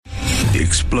The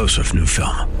explosive new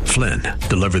film, Flynn,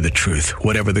 deliver the truth,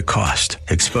 whatever the cost,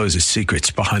 exposes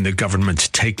secrets behind the government's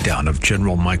takedown of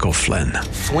General Michael Flynn.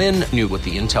 Flynn knew what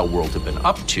the intel world had been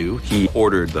up to. He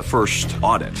ordered the first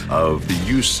audit of the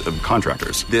use of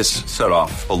contractors. This set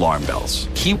off alarm bells.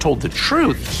 He told the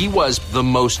truth. He was the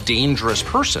most dangerous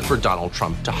person for Donald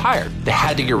Trump to hire. They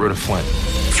had to get rid of Flynn.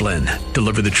 Flynn,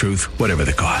 deliver the truth, whatever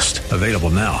the cost. Available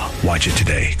now. Watch it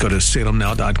today. Go to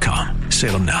salemnow.com.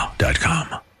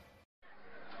 salemnow.com.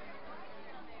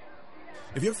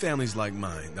 If your family's like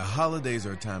mine, the holidays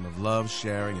are a time of love,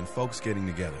 sharing, and folks getting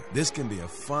together. This can be a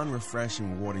fun,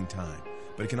 refreshing, rewarding time,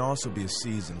 but it can also be a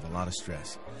season of a lot of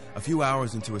stress. A few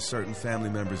hours into a certain family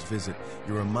member's visit,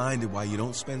 you're reminded why you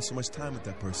don't spend so much time with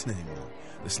that person anymore.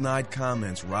 The snide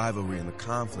comments, rivalry, and the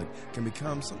conflict can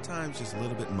become sometimes just a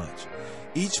little bit much.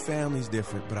 Each family's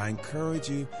different, but I encourage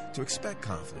you to expect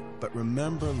conflict. But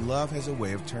remember, love has a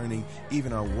way of turning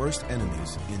even our worst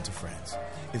enemies into friends.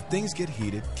 If things get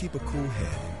heated, keep a cool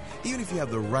head. Even if you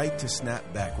have the right to snap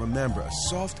back, remember, a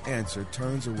soft answer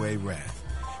turns away wrath.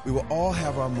 We will all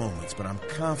have our moments, but I'm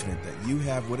confident that you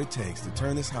have what it takes to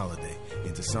turn this holiday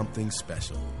into something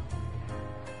special.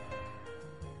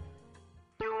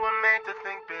 You were meant to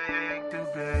think big, too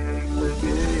big,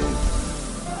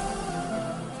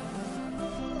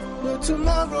 but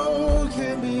tomorrow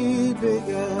can be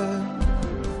bigger.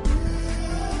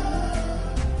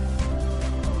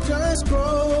 Just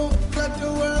grow, let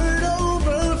the word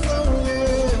overflow,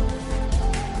 yeah.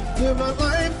 Live a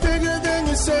life bigger than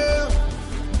yourself.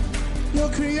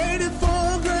 You're created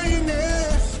for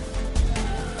greatness.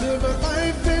 Live a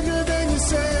life bigger than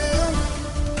yourself.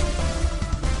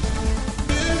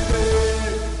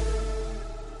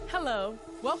 Hello,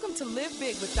 welcome to Live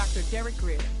Big with Dr. Derek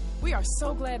Grier. We are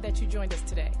so glad that you joined us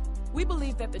today. We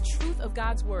believe that the truth of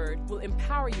God's Word will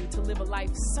empower you to live a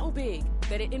life so big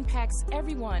that it impacts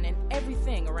everyone and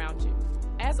everything around you.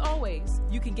 As always,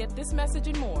 you can get this message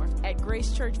and more at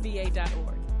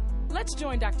gracechurchva.org. Let's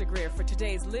join Dr. Grier for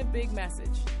today's Live Big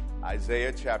message.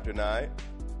 Isaiah chapter 9.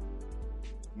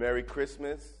 Merry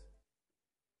Christmas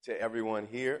to everyone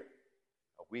here.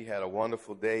 We had a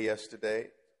wonderful day yesterday.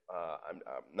 I'm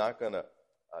not going to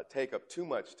take up too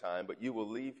much time, but you will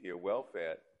leave here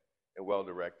well-fed and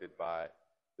well-directed by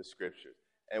the Scriptures.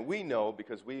 And we know,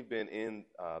 because we've been in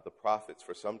the prophets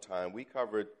for some time, we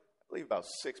covered, I believe, about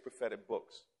 6 prophetic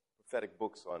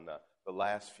books on the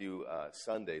last few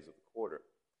Sundays of the quarter.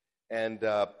 And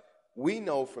we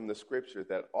know from the Scripture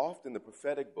that often the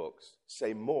prophetic books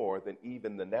say more than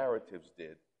even the narratives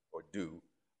did or do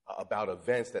about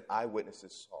events that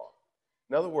eyewitnesses saw.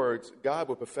 In other words, God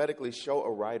would prophetically show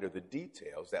a writer the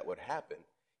details that would happen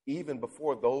even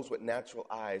before those with natural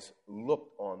eyes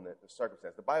looked on the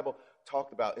circumstance. The Bible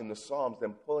talked about in the Psalms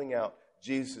them pulling out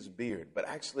Jesus' beard. But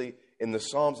actually, in the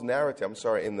Psalms narrative,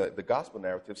 in the gospel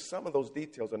narrative, some of those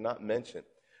details are not mentioned.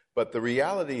 But the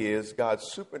reality is God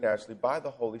supernaturally, by the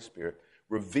Holy Spirit,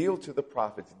 revealed to the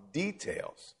prophets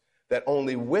details that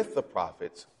only with the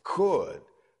prophets could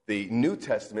the New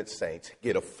Testament saints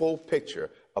get a full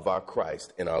picture of our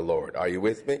Christ and our Lord. Are you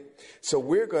with me? So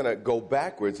we're going to go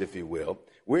backwards, if you will.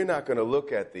 We're not going to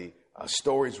look at the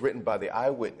stories written by the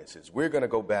eyewitnesses. We're going to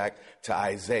go back to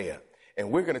Isaiah, and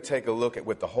we're going to take a look at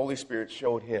what the Holy Spirit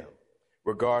showed him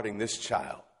regarding this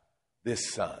child,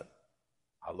 this son,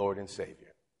 our Lord and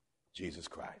Savior, Jesus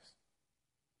Christ.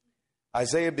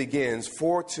 Isaiah begins,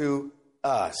 "For to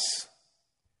us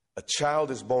a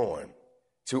child is born,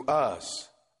 to us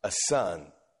a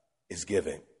son is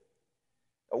given."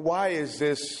 Why is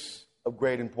this of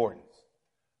great importance?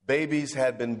 Babies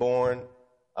had been born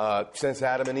since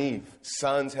Adam and Eve.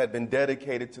 Sons had been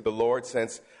dedicated to the Lord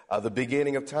since the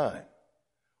beginning of time.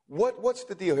 What's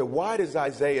the deal here? Why does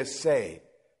Isaiah say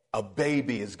a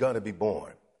baby is going to be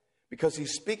born? Because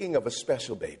he's speaking of a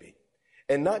special baby,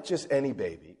 and not just any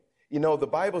baby. You know, the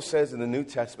Bible says in the New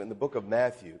Testament, in the book of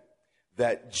Matthew,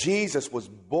 that Jesus was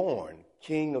born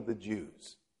King of the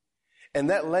Jews. And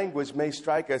that language may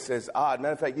strike us as odd.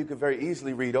 Matter of fact, you could very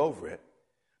easily read over it.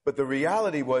 But the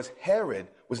reality was Herod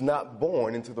was not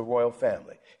born into the royal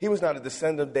family. He was not a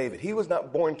descendant of David. He was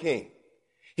not born king.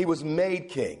 He was made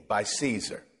king by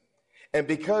Caesar. And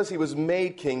because he was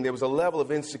made king, there was a level of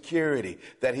insecurity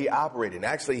that he operated in.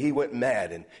 Actually, he went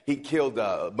mad and he killed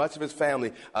much of his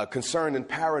family, concerned and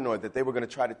paranoid that they were going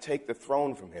to try to take the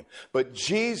throne from him. But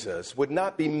Jesus would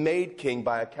not be made king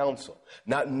by a council,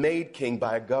 not made king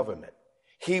by a government.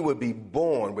 He would be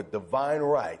born with divine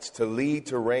rights to lead,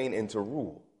 to reign, and to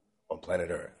rule on planet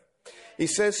Earth. He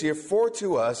says here, "For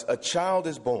to us a child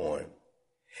is born,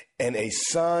 and a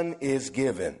son is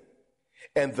given,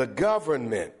 and the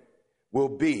government will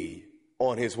be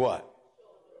on his" what?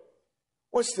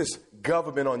 What's this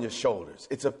government on your shoulders?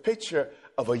 It's a picture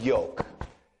of a yoke.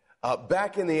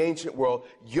 Back in the ancient world,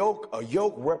 a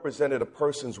yoke represented a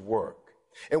person's work.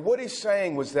 And what he's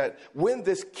saying was that when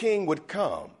this king would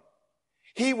come,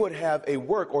 he would have a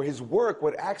work, or his work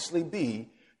would actually be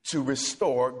to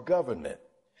restore government.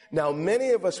 Now, many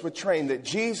of us were trained that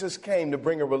Jesus came to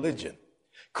bring a religion.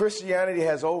 Christianity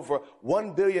has over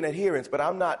 1 billion adherents, but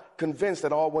I'm not convinced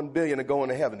that all 1 billion are going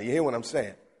to heaven. Do you hear what I'm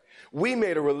saying? We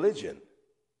made a religion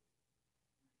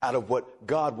out of what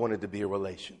God wanted to be a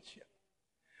relationship.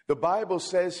 The Bible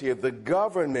says here, the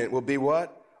government will be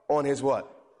what? On his what?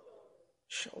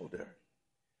 Shoulder.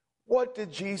 What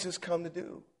did Jesus come to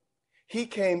do? He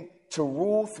came to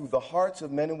rule through the hearts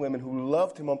of men and women who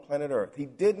loved him on planet Earth. He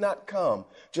did not come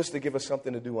just to give us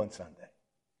something to do on Sunday.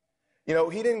 You know,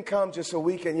 he didn't come just so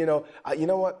we can, you know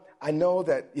what? I know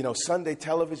that, Sunday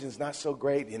television is not so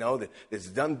great, that it's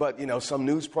done but, some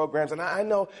news programs. And I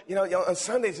know, on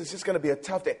Sundays it's just going to be a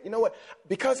tough day. You know what?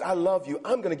 Because I love you,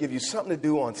 I'm going to give you something to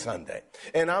do on Sunday.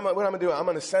 And what I'm going to do, I'm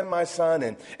going to send my son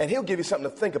and he'll give you something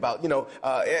to think about,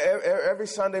 every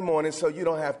Sunday morning so you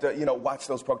don't have to, watch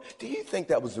those programs. Do you think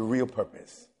that was the real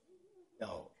purpose?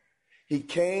 No. He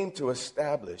came to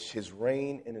establish his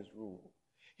reign and his rule.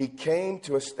 He came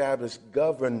to establish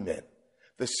government.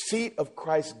 The seat of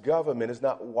Christ's government is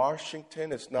not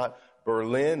Washington. It's not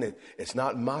Berlin. It's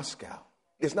not Moscow.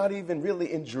 It's not even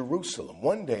really in Jerusalem.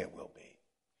 One day it will be.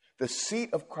 The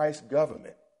seat of Christ's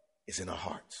government is in our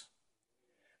hearts.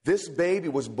 This baby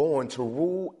was born to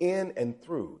rule in and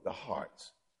through the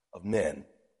hearts of men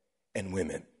and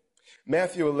women.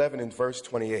 Matthew 11 and verse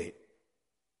 28.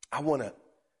 I want to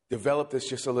develop this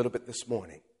just a little bit this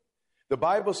morning. The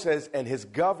Bible says, and his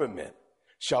government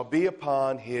shall be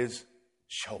upon his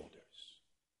shoulders.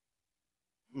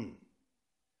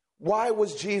 Why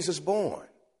was Jesus born?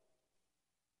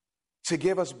 To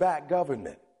give us back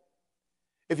government.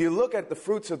 If you look at the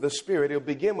fruits of the Spirit, it'll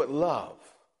begin with love.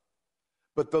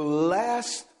 But the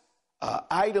last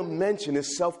item mentioned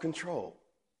is self-control.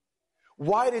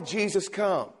 Why did Jesus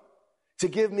come? To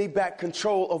give me back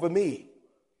control over me.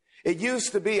 It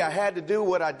used to be I had to do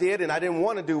what I did and I didn't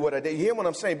want to do what I did. You hear what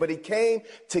I'm saying? But he came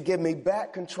to give me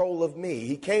back control of me.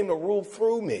 He came to rule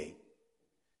through me,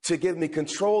 to give me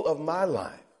control of my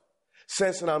life,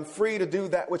 since that I'm free to do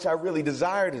that which I really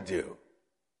desire to do,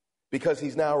 because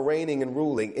he's now reigning and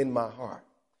ruling in my heart.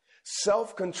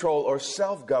 Self-control or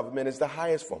self-government is the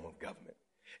highest form of government.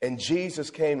 And Jesus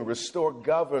came to restore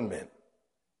government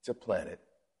to planet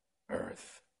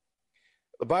Earth.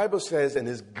 The Bible says, and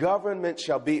his government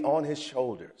shall be on his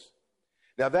shoulders.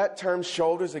 Now that term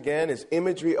shoulders, again, is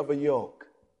imagery of a yoke.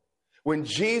 When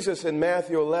Jesus in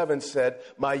Matthew 11 said,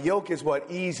 my yoke is what?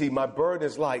 Easy, my burden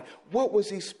is light. What was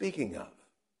he speaking of?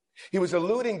 He was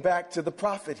alluding back to the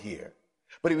prophet here,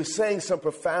 but he was saying some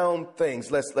profound things.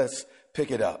 Let's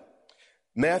pick it up.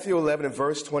 Matthew 11 and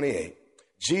verse 28.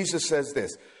 Jesus says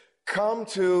this, come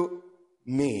to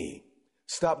me.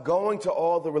 Stop going to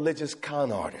all the religious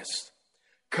con artists.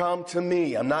 Come to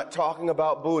me. I'm not talking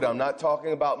about Buddha. I'm not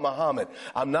talking about Muhammad.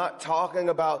 I'm not talking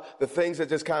about the things that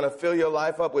just kind of fill your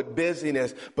life up with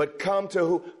busyness, but come to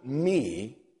who?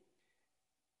 Me.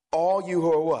 All you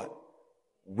who are what?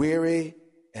 Weary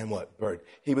and what? Burdened.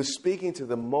 He was speaking to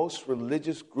the most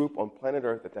religious group on planet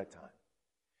Earth at that time.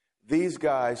 These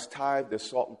guys tithed their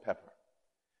salt and pepper.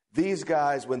 These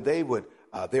guys, when they would,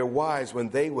 their wives, when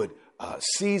they would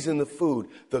season the food,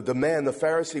 the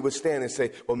Pharisee would stand and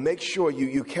say, well, make sure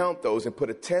you count those and put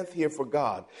a tenth here for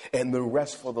God and the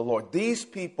rest for the Lord. These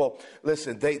people,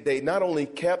 listen, they not only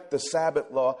kept the Sabbath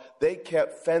law, they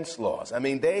kept fence laws. I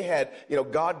mean, they had,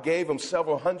 God gave them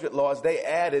several hundred laws. They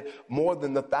added more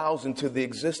than 1,000 to the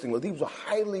existing. Well, these were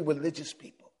highly religious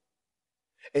people.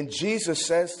 And Jesus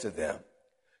says to them,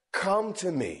 come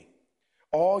to me,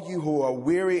 all you who are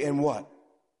weary and what?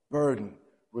 Burdened.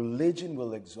 Religion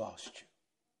will exhaust you.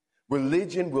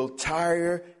 Religion will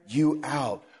tire you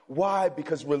out. Why?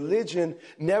 Because religion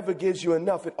never gives you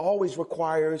enough. It always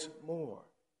requires more.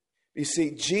 You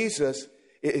see, Jesus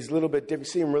is a little bit different.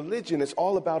 See, in religion, it's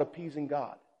all about appeasing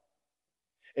God.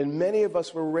 And many of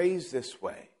us were raised this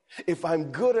way. If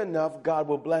I'm good enough, God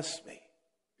will bless me.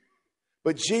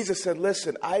 But Jesus said,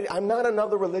 listen, I'm not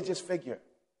another religious figure.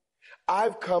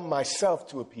 I've come myself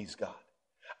to appease God.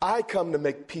 I come to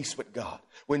make peace with God.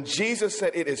 When Jesus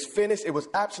said it is finished, it was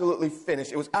absolutely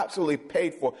finished. It was absolutely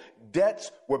paid for.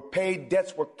 Debts were paid.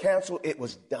 Debts were canceled. It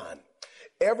was done.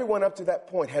 Everyone up to that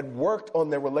point had worked on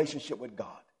their relationship with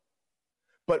God.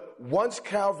 But once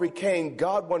Calvary came,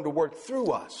 God wanted to work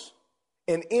through us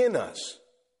and in us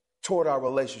toward our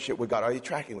relationship with God. Are you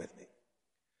tracking with me?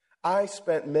 I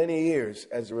spent many years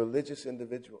as a religious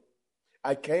individual.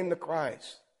 I came to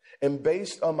Christ, and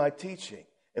based on my teaching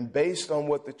and based on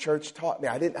what the church taught me,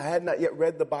 I had not yet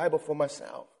read the Bible for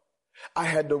myself. I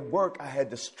had to work. I had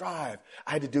to strive.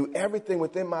 I had to do everything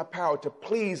within my power to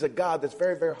please a God that's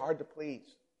very, very hard to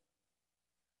please.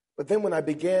 But then when I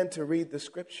began to read the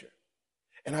scripture,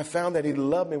 and I found that he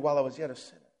loved me while I was yet a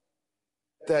sinner,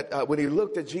 that when he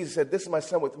looked at Jesus, said, this is my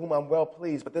son with whom I'm well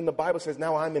pleased. But then the Bible says,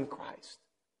 now I'm in Christ.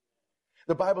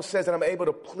 The Bible says that I'm able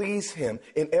to please him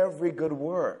in every good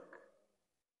work.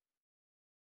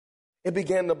 It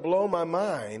began to blow my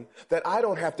mind that I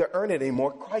don't have to earn it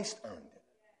anymore. Christ earned it.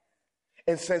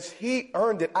 And since he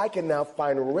earned it, I can now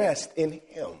find rest in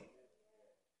him.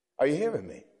 Are you hearing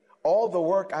me? All the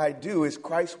work I do is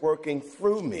Christ working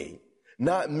through me,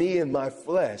 not me and my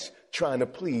flesh trying to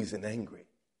please an angry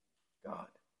God.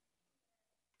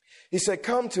 He said,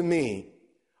 come to me,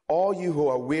 all you who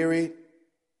are weary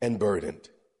and burdened,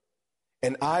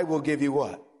 and I will give you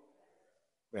what?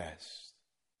 Rest.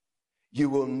 You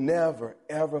will never,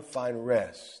 ever find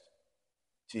rest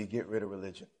till you get rid of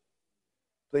religion.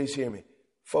 Please hear me.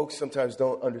 Folks sometimes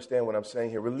don't understand what I'm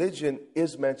saying here. Religion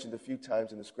is mentioned a few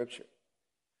times in the scripture.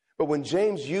 But when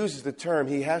James uses the term,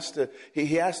 he has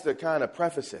to kind of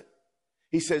preface it.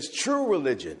 He says true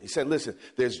religion. He said, listen,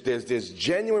 there's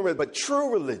genuine religion, but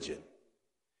true religion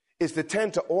is to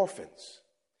tend to orphans,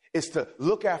 is to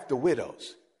look after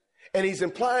widows. And he's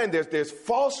implying there's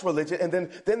false religion, and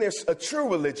then there's a true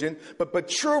religion. But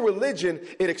true religion,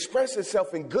 it expresses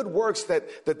itself in good works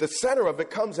that the center of it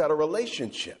comes out of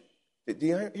relationship. Do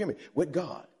you hear me? With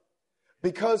God.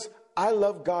 Because I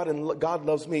love God and God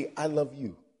loves me, I love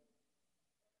you.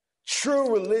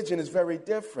 True religion is very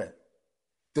different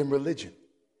than religion.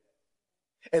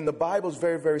 And the Bible is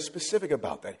very, very specific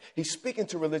about that. He's speaking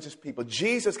to religious people.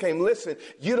 Jesus came, listen,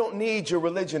 you don't need your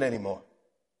religion anymore.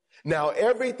 Now,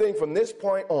 everything from this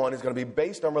point on is going to be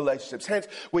based on relationships. Hence,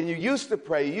 when you used to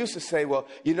pray, you used to say, well,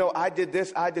 you know, I did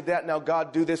this, I did that, now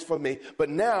God do this for me. But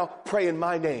now, pray in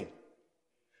my name.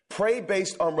 Pray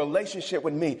based on relationship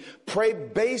with me. Pray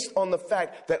based on the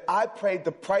fact that I paid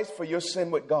the price for your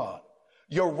sin with God.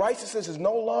 Your righteousness is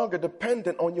no longer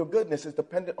dependent on your goodness. It's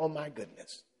dependent on my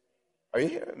goodness. Are you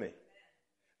hearing me?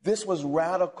 This was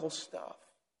radical stuff.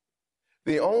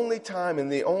 The only time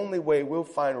and the only way we'll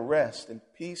find rest and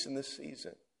peace in this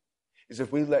season is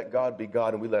if we let God be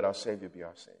God and we let our Savior be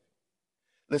our Savior.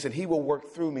 Listen, he will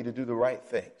work through me to do the right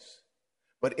things.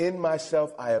 But in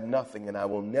myself, I am nothing, and I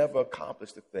will never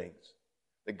accomplish the things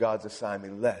that God's assigned me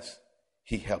unless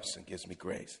he helps and gives me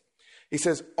grace. He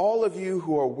says, all of you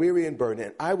who are weary and burdened,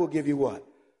 and I will give you what?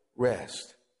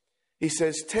 Rest. He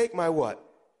says, take my what?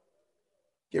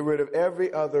 Get rid of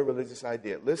every other religious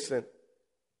idea. Listen,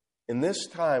 in this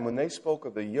time when they spoke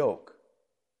of the yoke,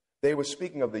 they were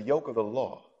speaking of the yoke of the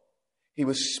law. He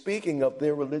was speaking of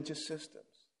their religious systems.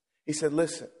 He said,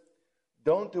 listen,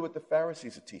 don't do what the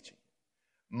Pharisees are teaching.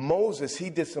 Moses, he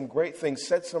did some great things,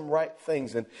 said some right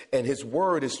things, and his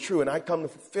word is true. And I come to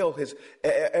fulfill his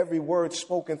every word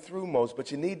spoken through Moses.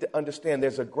 But you need to understand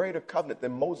there's a greater covenant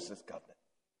than Moses' covenant.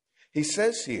 He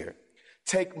says here,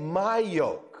 take my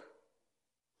yoke.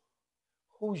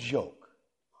 Whose yoke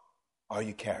are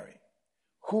you carrying?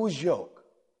 Whose yoke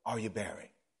are you bearing?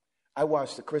 I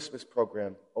watched the Christmas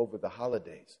program over the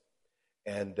holidays,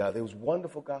 and there was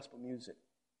wonderful gospel music.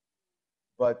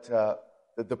 But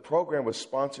the program was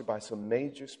sponsored by some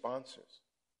major sponsors.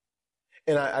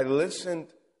 And I listened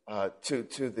to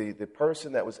the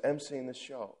person that was emceeing the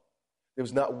show. There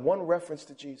was not one reference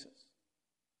to Jesus.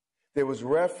 There was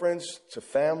reference to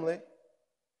family.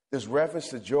 There's reference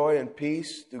to joy and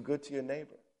peace, do good to your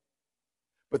neighbor.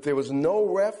 But there was no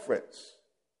reference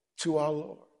to our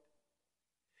Lord.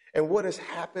 And what has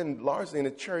happened largely in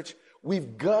the church,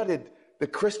 we've gutted the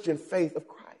Christian faith of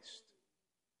Christ.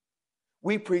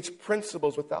 We preach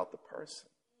principles without the person.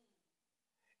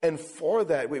 And for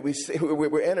that,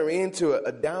 we're entering into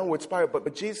a downward spiral.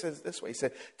 But Jesus says this way, he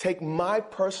said, take my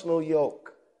personal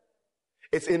yoke.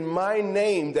 It's in my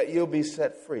name that you'll be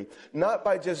set free. Not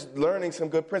by just learning some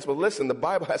good principles. Listen, the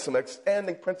Bible has some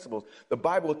outstanding principles. The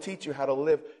Bible will teach you how to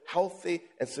live healthy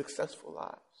and successful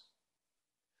lives.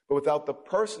 But without the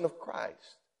person of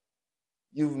Christ,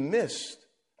 you've missed.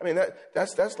 I mean,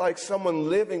 that's like someone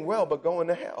living well but going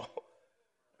to hell.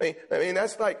 I mean,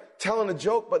 that's like telling a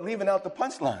joke but leaving out the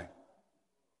punchline.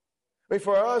 I mean,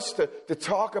 for us to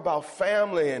talk about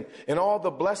family and all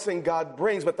the blessing God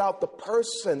brings without the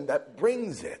person that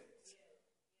brings it,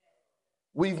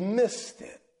 we've missed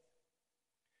it.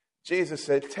 Jesus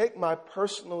said, take my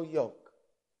personal yoke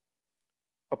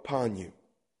upon you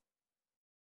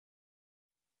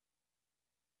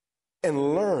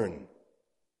and learn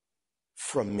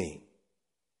from me.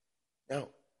 Now,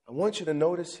 I want you to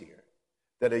notice here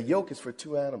that a yoke is for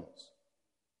two animals.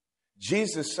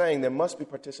 Jesus is saying there must be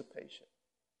participation.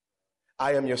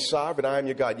 I am your sovereign, I am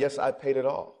your God. Yes, I paid it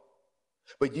all.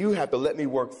 But you have to let me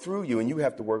work through you, and you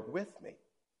have to work with me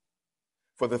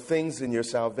for the things in your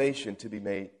salvation to be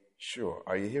made sure.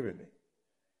 Are you hearing me?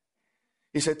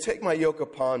 He said, take my yoke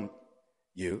upon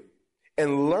you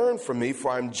and learn from me,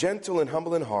 for I'm gentle and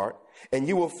humble in heart, and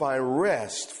you will find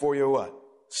rest for your what?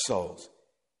 Souls.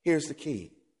 Here's the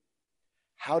key.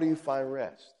 How do you find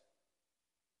rest?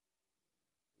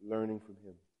 Learning from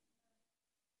him.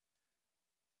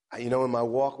 You know, in my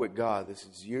walk with God, this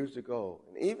is years ago,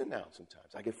 and even now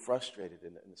sometimes, I get frustrated,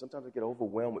 and sometimes I get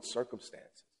overwhelmed with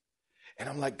circumstances. And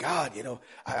I'm like, God, you know,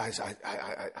 I'm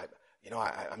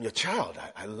your child.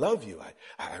 I love you.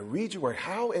 I read your word.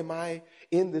 How am I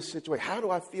in this situation? How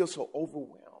do I feel so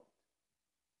overwhelmed?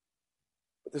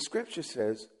 But the scripture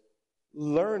says,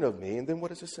 learn of me. And then what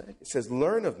does it say? It says,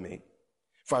 learn of me,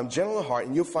 for I'm gentle in heart,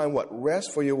 and you'll find what?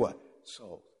 Rest for your what?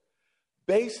 Soul.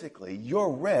 Basically,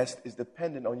 your rest is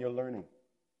dependent on your learning.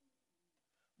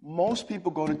 Most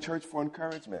people go to church for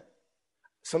encouragement.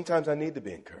 Sometimes I need to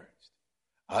be encouraged.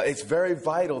 It's very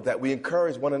vital that we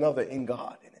encourage one another in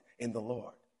God and in the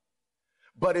Lord.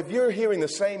 But if you're hearing the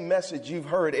same message you've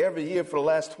heard every year for the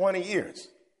last 20 years,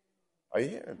 are you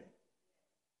hearing me?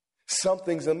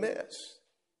 Something's amiss.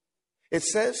 It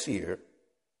says here,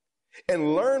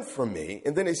 and learn from me,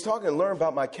 and then he's talking, learn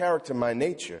about my character, my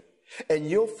nature, and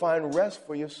you'll find rest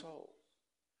for your soul.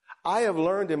 I have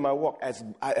learned in my walk, as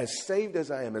saved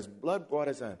as I am, as blood-bought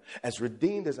as I am, as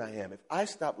redeemed as I am, if I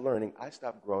stop learning, I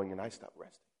stop growing, and I stop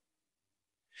resting.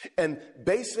 And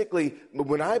basically,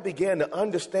 when I began to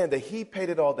understand that he paid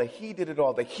it all, that he did it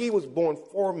all, that he was born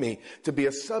for me to be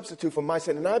a substitute for my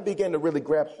sin, and I began to really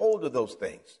grab hold of those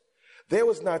things, there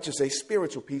was not just a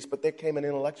spiritual peace, but there came an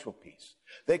intellectual peace.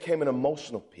 There came an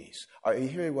emotional peace. Are you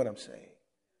hearing what I'm saying?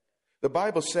 The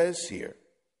Bible says here,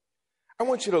 I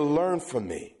want you to learn from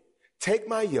me. Take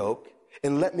my yoke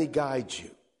and let me guide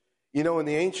you. You know, in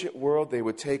the ancient world, they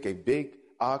would take a big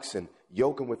ox and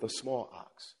yoke him with a small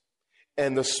ox.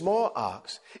 And the small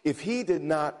ox, if he did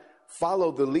not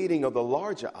follow the leading of the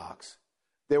larger ox,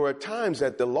 there were times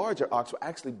that the larger ox would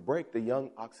actually break the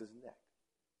young ox's neck.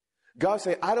 God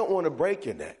said, I don't want to break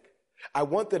your neck. I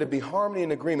want there to be harmony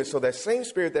and agreement. So that same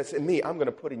spirit that's in me, I'm going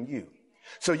to put in you.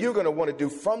 So you're going to want to do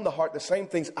from the heart the same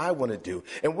things I want to do.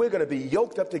 And we're going to be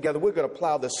yoked up together. We're going to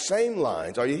plow the same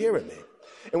lines. Are you hearing me?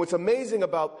 And what's amazing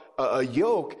about a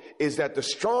yoke is that the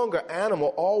stronger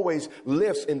animal always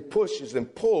lifts and pushes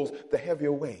and pulls the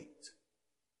heavier weight.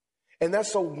 And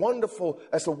that's so wonderful.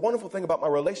 That's a wonderful thing about my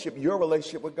relationship, your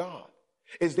relationship with God,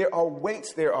 is there are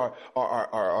weights, there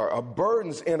are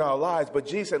burdens in our lives. But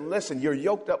Jesus said, listen, you're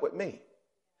yoked up with me.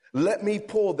 Let me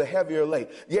pull the heavier weight.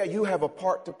 Yeah, you have a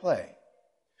part to play.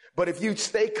 But if you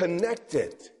stay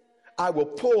connected, I will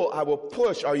pull, I will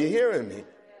push. Are you hearing me?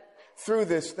 Through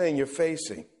this thing you're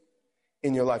facing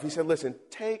in your life. He said, listen,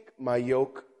 take my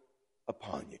yoke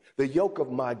upon you. The yoke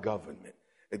of my government.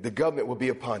 The government will be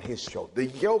upon his shoulder. The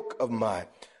yoke of my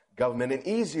government. An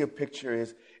easier picture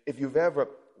is if you've ever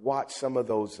watched some of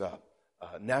those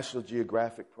National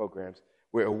Geographic programs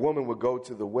where a woman would go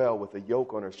to the well with a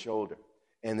yoke on her shoulder.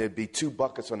 And there'd be two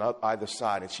buckets on either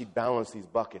side, and she'd balance these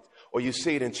buckets. Or you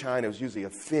see it in China, it was usually a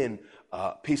thin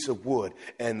piece of wood,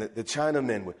 and the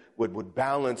Chinaman would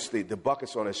balance the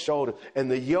buckets on his shoulder. And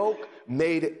the yoke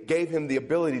gave him the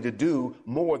ability to do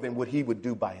more than what he would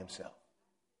do by himself.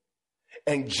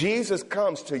 And Jesus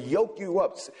comes to yoke you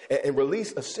up and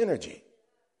release a synergy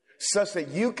such that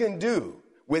you can do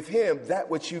with him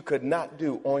that which you could not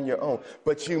do on your own.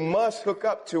 But you must hook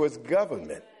up to his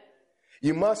government.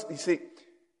 You see,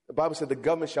 the Bible said the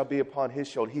government shall be upon his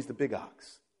shoulder. He's the big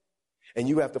ox. And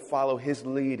you have to follow his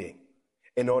leading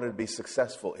in order to be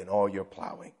successful in all your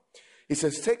plowing. He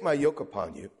says, take my yoke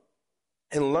upon you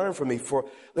and learn from me. For,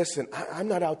 listen, I'm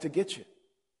not out to get you.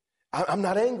 I'm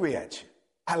not angry at you.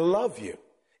 I love you.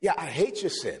 Yeah, I hate your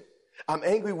sin. I'm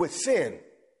angry with sin,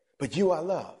 but you I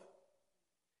love.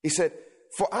 He said,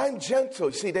 for I'm gentle.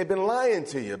 You see, they've been lying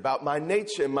to you about my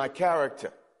nature and my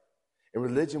character. And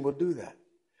religion will do that.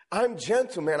 I'm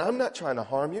gentle, man. I'm not trying to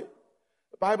harm you.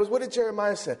 The Bible, what did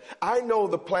Jeremiah say? I know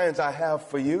the plans I have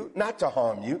for you, not to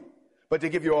harm you, but to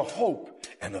give you a hope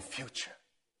and a future.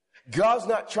 God's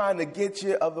not trying to get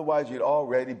you, otherwise you'd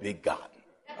already be gotten.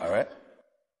 All right?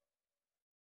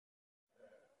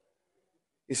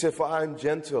 He said, for I'm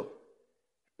gentle,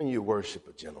 and you worship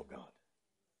a gentle God.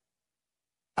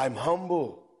 I'm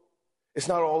humble. It's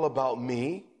not all about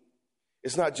me.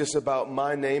 It's not just about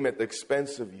my name at the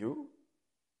expense of you.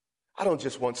 I don't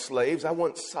just want slaves. I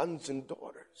want sons and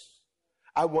daughters.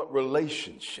 I want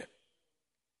relationship.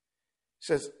 He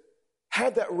says,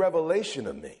 have that revelation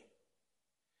of me.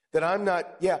 That I'm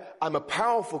I'm a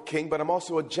powerful king, but I'm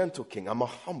also a gentle king. I'm a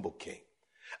humble king.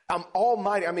 I'm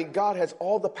almighty. I mean, God has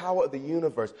all the power of the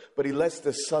universe, but he lets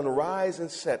the sun rise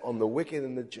and set on the wicked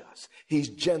and the just. He's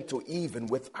gentle even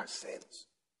with our sins.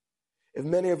 If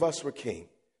many of us were king,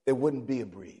 there wouldn't be a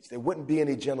breeze. There wouldn't be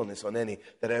any gentleness on any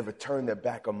that ever turned their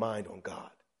back or mind on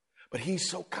God. But he's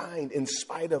so kind in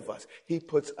spite of us. He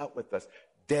puts up with us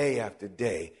day after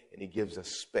day, and he gives us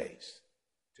space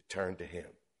to turn to him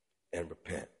and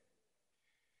repent.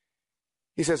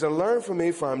 He says, and learn from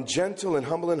me, for I'm gentle and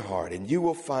humble in heart, and you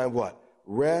will find what?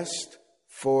 Rest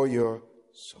for your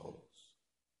souls.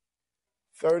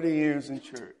 30 years in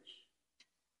church,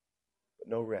 but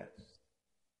no rest.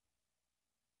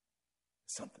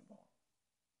 Something wrong.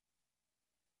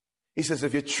 He says,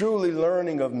 if you're truly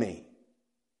learning of me,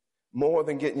 more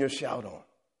than getting your shout on,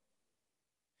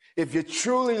 if you're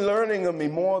truly learning of me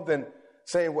more than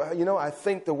saying, well, you know, I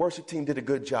think the worship team did a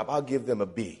good job, I'll give them a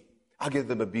B. I'll give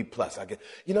them a B+.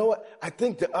 You know what? I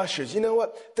think the ushers, you know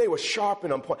what? They were sharp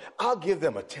and on point. I'll give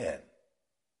them a 10.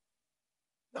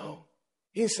 No.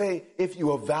 He say, if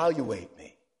you evaluate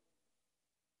me,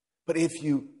 but if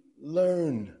you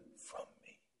learn from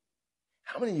me.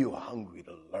 How many of you are hungry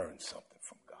to learn something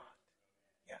from God?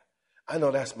 Yeah. I know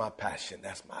that's my passion.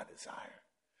 That's my desire.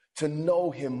 To know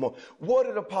him more. What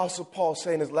did Apostle Paul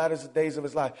say in his latter days of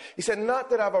his life? He said, not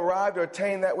that I've arrived or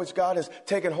attained that which God has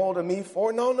taken hold of me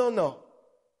for. No.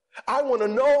 I want to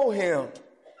know him.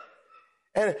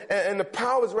 And the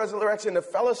power of his resurrection, the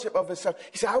fellowship of his son.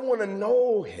 He said, I want to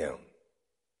know him.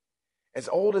 As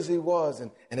old as he was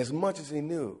and as much as he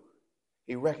knew,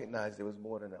 he recognized there was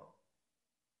more to know.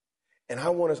 And I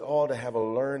want us all to have a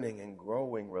learning and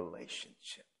growing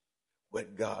relationship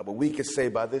with God. But we could say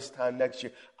by this time next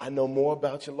year, I know more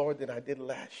about you, Lord, than I did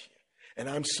last year. And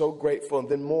I'm so grateful. And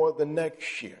then more the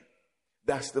next year.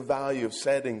 That's the value of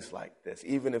settings like this.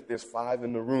 Even if there's 5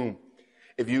 in the room,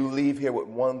 if you leave here with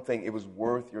one thing, it was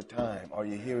worth your time. Are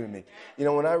you hearing me? You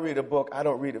know, when I read a book, I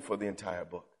don't read it for the entire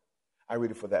book. I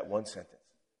read it for that one sentence,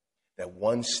 that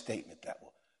one statement that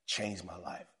will change my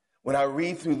life. When I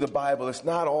read through the Bible, it's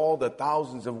not all the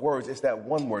thousands of words. It's that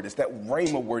one word. It's that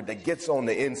rhema word that gets on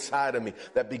the inside of me,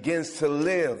 that begins to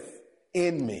live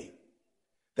in me,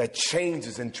 that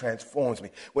changes and transforms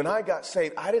me. When I got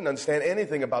saved, I didn't understand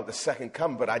anything about the second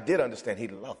coming, but I did understand he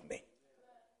loved me.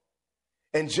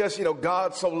 And just, you know,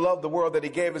 God so loved the world that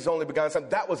he gave his only begotten son.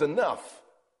 That was enough.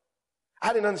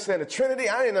 I didn't understand the Trinity.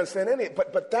 I didn't understand any,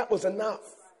 but that was enough.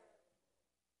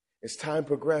 As time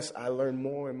progressed, I learned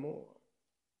more and more.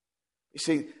 You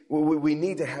see, we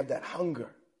need to have that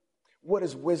hunger. What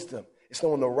is wisdom? It's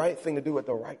knowing the right thing to do at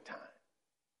the right time.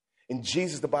 In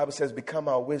Jesus, the Bible says, become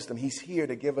our wisdom. He's here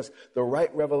to give us the right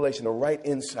revelation, the right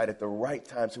insight at the right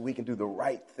time so we can do the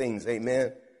right things,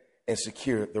 amen, and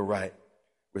secure the right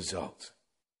results.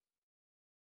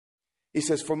 He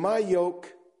says, for my yoke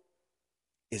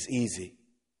is easy.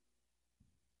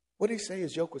 What did he say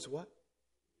his yoke was what?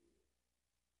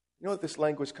 You know what this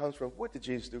language comes from? What did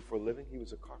Jesus do for a living? He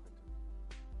was a carpenter.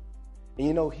 And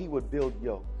you know, he would build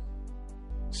yokes.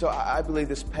 So I believe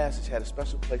this passage had a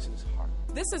special place in his heart.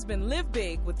 This has been Live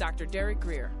Big with Dr. Derek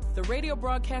Grier, the radio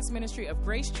broadcast ministry of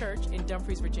Grace Church in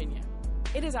Dumfries, Virginia.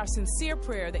 It is our sincere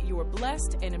prayer that you are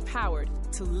blessed and empowered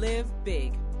to live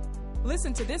big.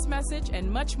 Listen to this message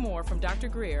and much more from Dr.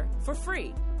 Grier for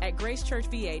free at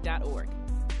gracechurchva.org.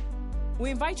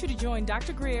 We invite you to join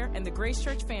Dr. Grier and the Grace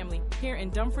Church family here in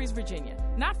Dumfries, Virginia,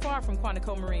 not far from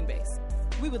Quantico Marine Base.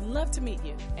 We would love to meet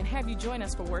you and have you join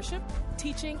us for worship,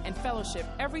 teaching, and fellowship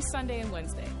every Sunday and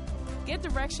Wednesday. Get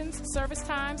directions, service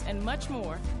times, and much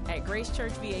more at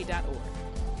gracechurchva.org.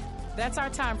 That's our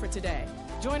time for today.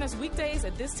 Join us weekdays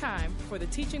at this time for the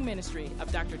teaching ministry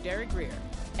of Dr. Derek Grier.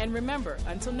 And remember,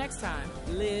 until next time,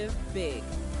 live big.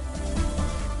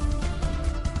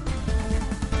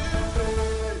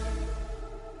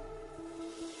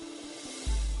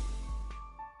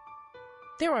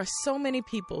 There are so many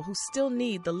people who still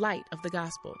need the light of the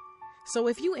gospel. So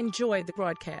if you enjoyed the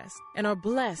broadcast and are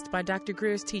blessed by Dr.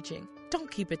 Grier's teaching, don't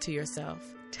keep it to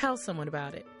yourself. Tell someone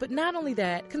about it. But not only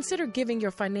that, consider giving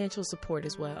your financial support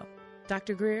as well.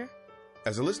 Dr. Grier?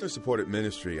 As a listener-supported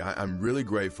ministry, I'm really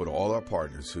grateful to all our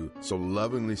partners who so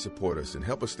lovingly support us and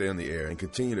help us stay on the air and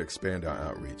continue to expand our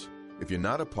outreach. If you're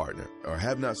not a partner or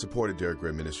have not supported Derek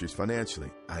Grier Ministries financially,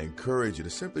 I encourage you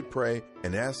to simply pray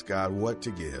and ask God what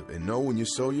to give. And know when you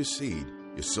sow your seed,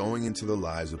 you're sowing into the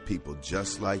lives of people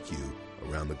just like you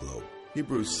around the globe.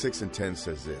 Hebrews 6:10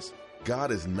 says this,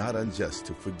 God is not unjust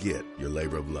to forget your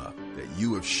labor of love that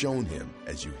you have shown him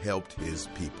as you helped his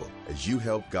people. As you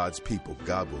help God's people,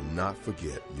 God will not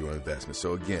forget your investment.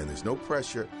 So again, there's no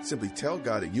pressure. Simply tell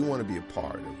God that you want to be a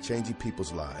part of changing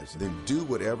people's lives. Then do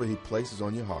whatever he places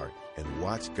on your heart and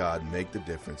watch God make the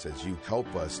difference as you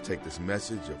help us take this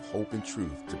message of hope and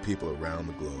truth to people around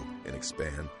the globe and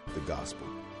expand the gospel.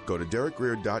 Go to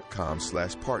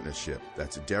DerrickGrier.com/partnership.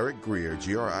 That's Derrick Grier,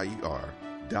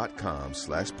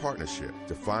 GRIER.com/partnership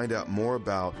to find out more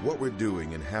about what we're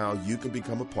doing and how you can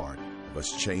become a part of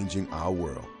us changing our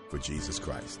world for Jesus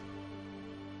Christ.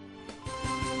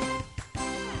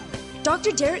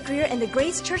 Dr. Derrick Grier and the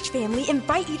Grace Church family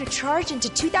invite you to charge into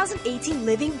 2018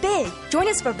 living big. Join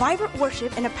us for vibrant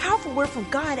worship and a powerful word from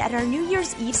God at our New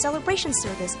Year's Eve celebration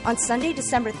service on Sunday,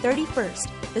 December 31st.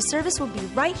 The service will be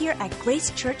right here at Grace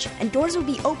Church, and doors will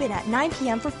be open at 9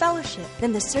 p.m. for fellowship.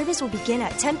 Then the service will begin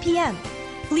at 10 p.m.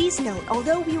 Please note,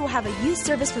 although we will have a youth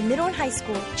service for middle and high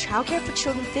school, childcare for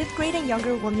children 5th grade and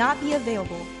younger will not be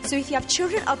available. So if you have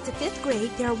children up to 5th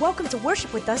grade, they are welcome to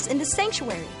worship with us in the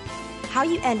sanctuary. How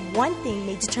you end one thing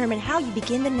may determine how you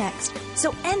begin the next.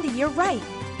 So end the year right.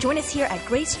 Join us here at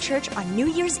Grace Church on New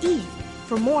Year's Eve.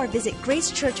 For more, visit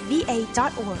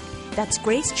gracechurchva.org. That's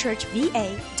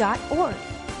gracechurchva.org.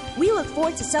 We look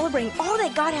forward to celebrating all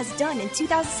that God has done in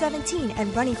 2017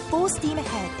 and running full steam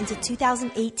ahead into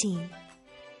 2018.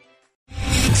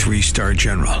 3-star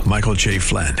General Michael J.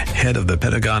 Flynn, head of the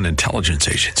Pentagon Intelligence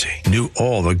Agency, knew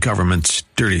all the government's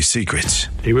dirty secrets.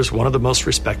 He was one of the most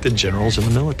respected generals in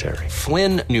the military.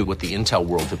 Flynn knew what the intel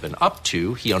world had been up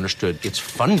to. He understood its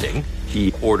funding.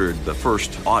 He ordered the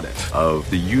first audit of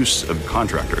the use of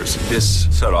contractors. This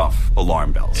set off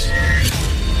alarm bells.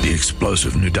 The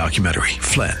explosive new documentary,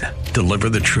 Flynn, Deliver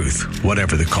the Truth,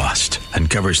 Whatever the Cost,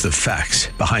 uncovers the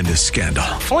facts behind this scandal.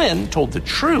 Flynn told the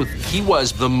truth. He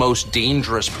was the most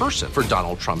dangerous person for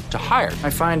Donald Trump to hire. I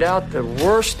find out the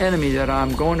worst enemy that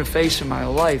I'm going to face in my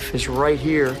life is right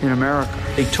here in America.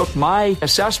 They took my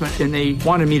assessment and they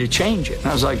wanted me to change it. And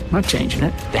I was like, I'm not changing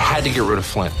it. They had to get rid of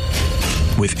Flynn.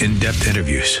 With in-depth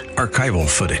interviews, archival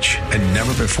footage, and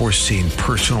never-before-seen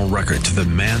personal records of the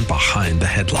man behind the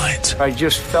headlines. I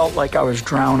just felt like I was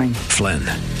drowning. Flynn,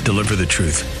 Deliver the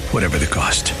Truth, Whatever the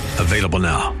Cost. Available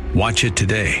now. Watch it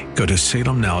today. Go to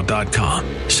salemnow.com.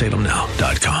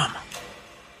 salemnow.com.